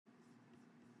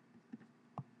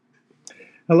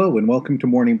Hello and welcome to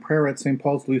morning prayer at St.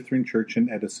 Paul's Lutheran Church in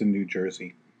Edison, New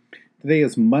Jersey. Today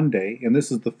is Monday, and this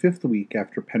is the fifth week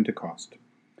after Pentecost.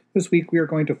 This week we are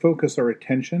going to focus our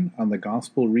attention on the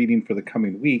gospel reading for the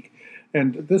coming week,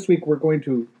 and this week we're going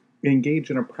to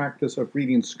engage in a practice of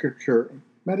reading scripture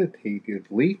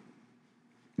meditatively.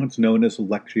 It's known as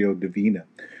Lectio Divina.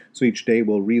 So each day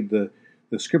we'll read the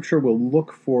scripture, we'll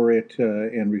look for it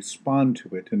and respond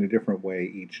to it in a different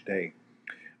way each day.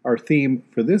 Our theme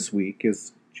for this week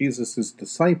is Jesus'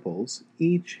 disciples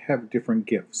each have different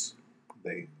gifts.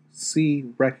 They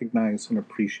see, recognize, and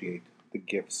appreciate the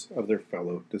gifts of their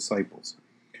fellow disciples.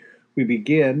 We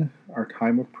begin our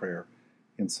time of prayer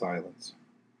in silence.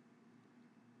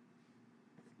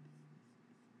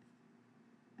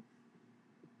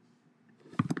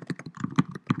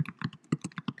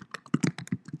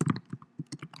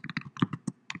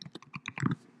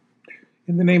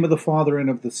 In the name of the Father, and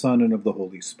of the Son, and of the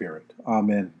Holy Spirit.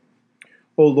 Amen.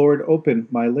 O Lord, open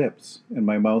my lips, and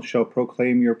my mouth shall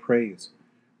proclaim your praise.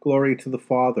 Glory to the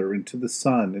Father, and to the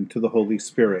Son, and to the Holy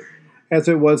Spirit, as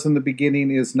it was in the beginning,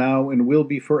 is now, and will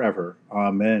be forever.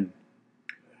 Amen.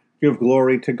 Give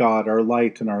glory to God, our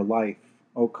light and our life.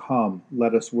 O come,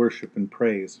 let us worship and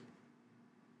praise.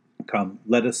 Come,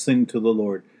 let us sing to the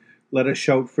Lord. Let us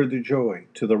shout for the joy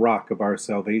to the rock of our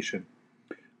salvation.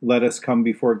 Let us come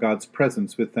before God's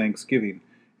presence with thanksgiving,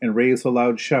 and raise a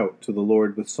loud shout to the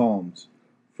Lord with psalms.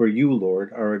 For you,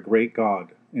 Lord, are a great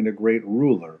God, and a great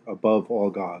ruler above all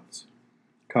gods.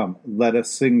 Come, let us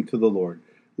sing to the Lord.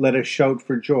 Let us shout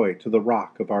for joy to the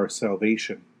rock of our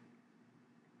salvation.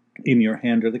 In your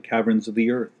hand are the caverns of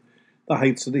the earth. The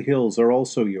heights of the hills are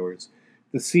also yours.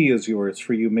 The sea is yours,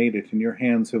 for you made it, and your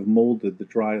hands have molded the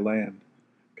dry land.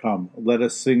 Come, let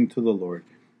us sing to the Lord.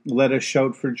 Let us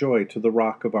shout for joy to the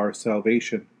rock of our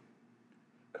salvation.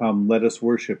 Come, let us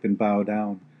worship and bow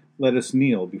down. Let us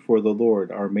kneel before the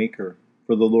Lord our Maker.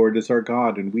 For the Lord is our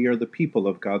God, and we are the people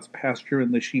of God's pasture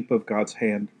and the sheep of God's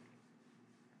hand.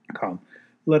 Come,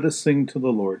 let us sing to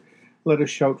the Lord. Let us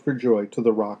shout for joy to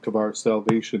the rock of our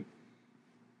salvation.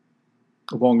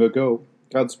 Long ago,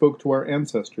 God spoke to our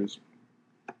ancestors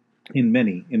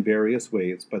in various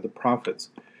ways by the prophets.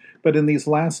 But in these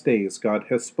last days, God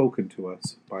has spoken to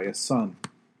us by a Son.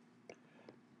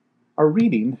 Our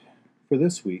reading for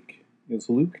this week is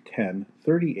Luke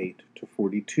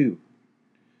 10:38-42.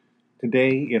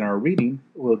 Today, in our reading,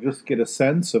 we'll just get a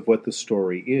sense of what the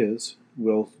story is.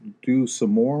 We'll do some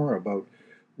more about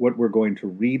what we're going to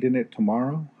read in it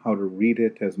tomorrow, how to read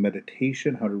it as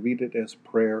meditation, how to read it as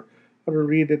prayer, how to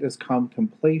read it as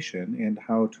contemplation, and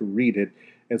how to read it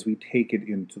as we take it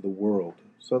into the world.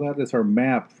 So that is our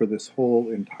map for this whole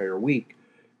entire week.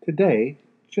 Today,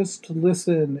 just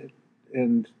listen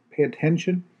and pay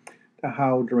attention to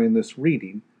how during this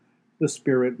reading the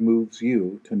Spirit moves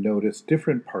you to notice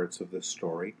different parts of this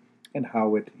story and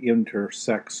how it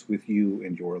intersects with you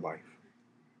and your life.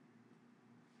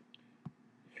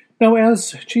 Now,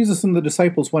 as Jesus and the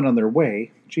disciples went on their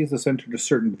way, Jesus entered a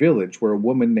certain village where a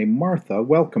woman named Martha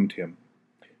welcomed him.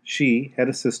 She had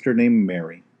a sister named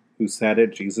Mary, who sat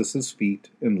at Jesus'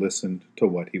 feet and listened to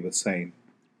what he was saying.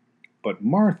 But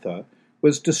Martha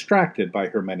was distracted by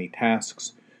her many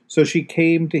tasks, so she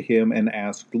came to him and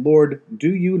asked, "Lord,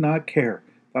 do you not care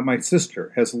that my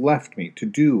sister has left me to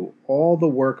do all the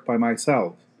work by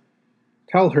myself?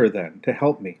 Tell her then to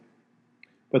help me."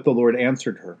 But the Lord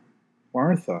answered her,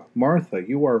 "Martha, Martha,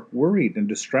 you are worried and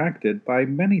distracted by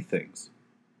many things,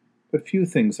 but few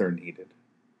things are needed.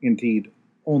 Indeed,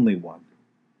 only one.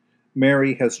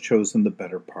 Mary has chosen the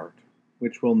better part,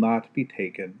 which will not be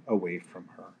taken away from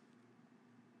her."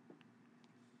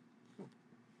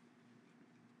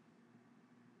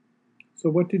 So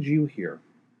what did you hear?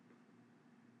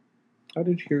 How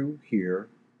did you hear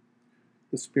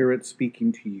the Spirit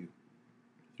speaking to you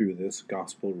through this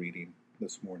gospel reading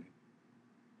this morning?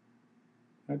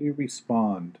 How do you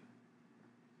respond?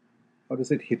 How does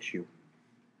it hit you?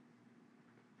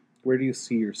 Where do you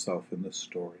see yourself in this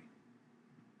story?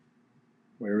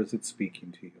 Where is it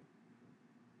speaking to you?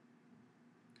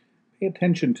 Pay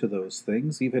attention to those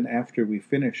things even after we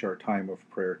finish our time of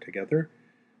prayer together.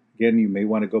 Again, you may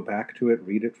want to go back to it,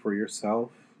 read it for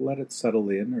yourself, let it settle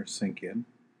in or sink in.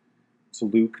 It's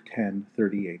Luke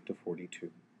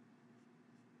 10:38-42.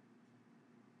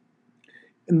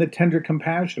 In the tender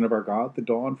compassion of our God, the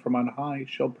dawn from on high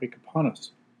shall break upon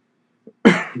us.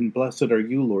 Blessed are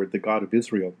you, Lord, the God of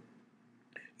Israel.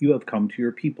 You have come to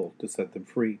your people to set them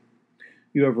free.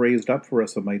 You have raised up for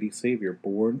us a mighty Savior,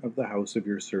 born of the house of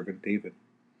your servant David.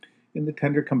 In the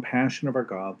tender compassion of our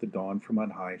God, the dawn from on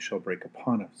high shall break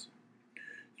upon us.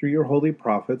 Through your holy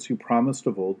prophets, you promised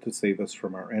of old to save us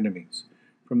from our enemies,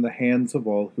 from the hands of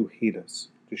all who hate us,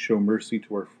 to show mercy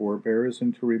to our forebears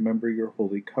and to remember your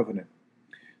holy covenant.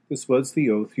 This was the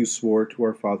oath you swore to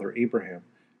our father Abraham,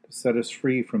 to set us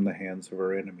free from the hands of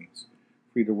our enemies,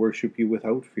 free to worship you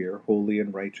without fear, holy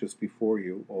and righteous before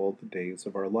you all the days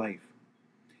of our life.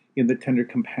 In the tender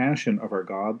compassion of our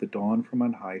God, the dawn from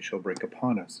on high shall break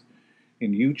upon us.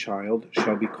 And you, child,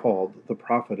 shall be called the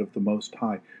prophet of the Most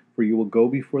High, for you will go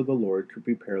before the Lord to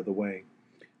prepare the way,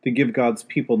 to give God's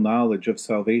people knowledge of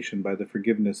salvation by the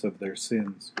forgiveness of their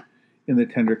sins. In the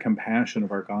tender compassion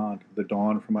of our God, the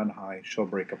dawn from on high shall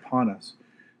break upon us,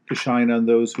 to shine on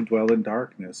those who dwell in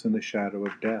darkness and the shadow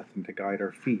of death, and to guide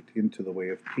our feet into the way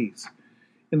of peace.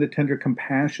 In the tender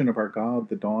compassion of our God,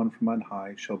 the dawn from on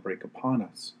high shall break upon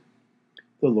us.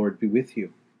 The Lord be with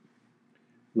you.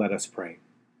 Let us pray.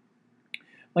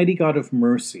 Mighty God of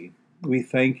mercy, we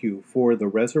thank you for the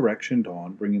resurrection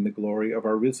dawn, bringing the glory of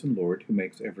our risen Lord who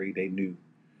makes every day new.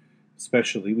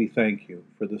 Especially we thank you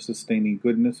for the sustaining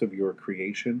goodness of your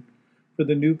creation, for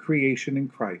the new creation in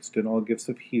Christ and all gifts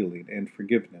of healing and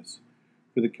forgiveness,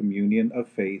 for the communion of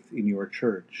faith in your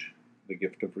church, the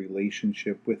gift of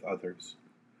relationship with others.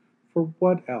 For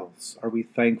what else are we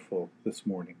thankful this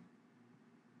morning?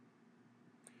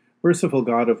 Merciful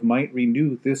God of might,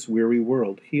 renew this weary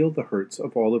world, heal the hurts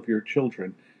of all of your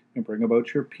children, and bring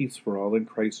about your peace for all in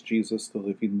Christ Jesus, the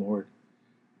living Lord.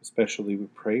 Especially we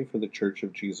pray for the Church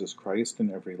of Jesus Christ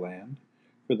in every land,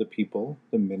 for the people,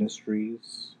 the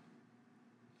ministries,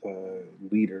 the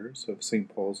leaders of St.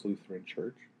 Paul's Lutheran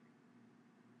Church,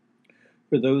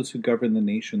 for those who govern the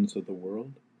nations of the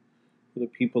world, for the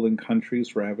people in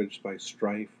countries ravaged by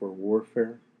strife or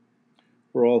warfare,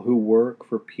 for all who work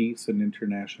for peace and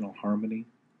international harmony,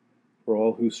 for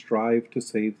all who strive to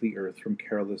save the earth from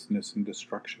carelessness and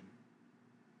destruction.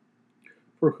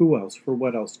 For who else, for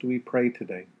what else do we pray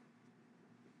today?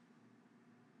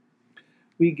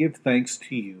 We give thanks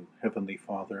to you, Heavenly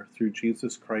Father, through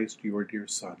Jesus Christ, your dear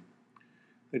Son,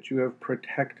 that you have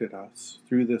protected us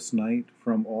through this night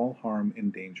from all harm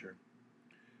and danger.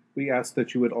 We ask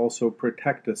that you would also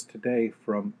protect us today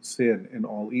from sin and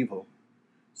all evil,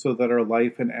 so that our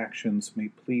life and actions may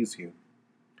please you.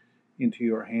 Into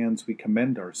your hands we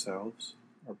commend ourselves,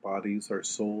 our bodies, our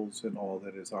souls, and all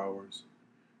that is ours.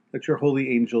 Let your holy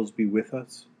angels be with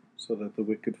us, so that the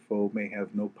wicked foe may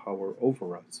have no power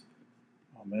over us.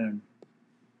 Amen.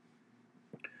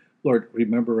 Lord,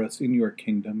 remember us in your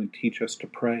kingdom and teach us to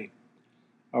pray.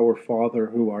 Our Father,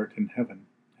 who art in heaven,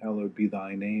 hallowed be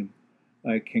thy name.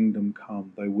 Thy kingdom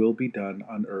come, thy will be done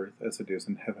on earth as it is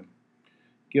in heaven.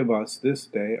 Give us this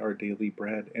day our daily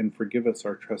bread, and forgive us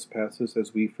our trespasses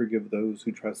as we forgive those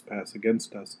who trespass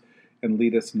against us. And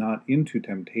lead us not into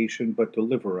temptation, but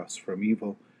deliver us from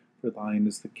evil. For thine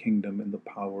is the kingdom and the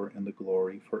power and the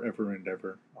glory forever and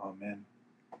ever. Amen.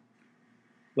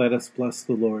 Let us bless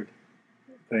the Lord.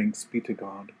 Thanks be to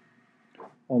God.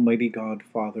 Almighty God,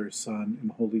 Father, Son,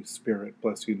 and Holy Spirit,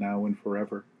 bless you now and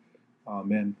forever.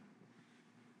 Amen.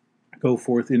 Go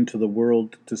forth into the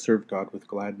world to serve God with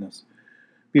gladness.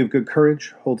 Be of good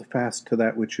courage, hold fast to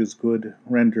that which is good,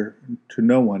 render to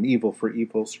no one evil for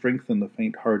evil, strengthen the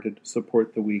faint-hearted,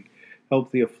 support the weak,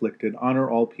 help the afflicted, honor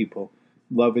all people,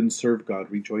 love and serve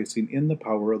God, rejoicing in the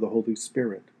power of the Holy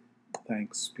Spirit.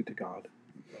 Thanks be to God.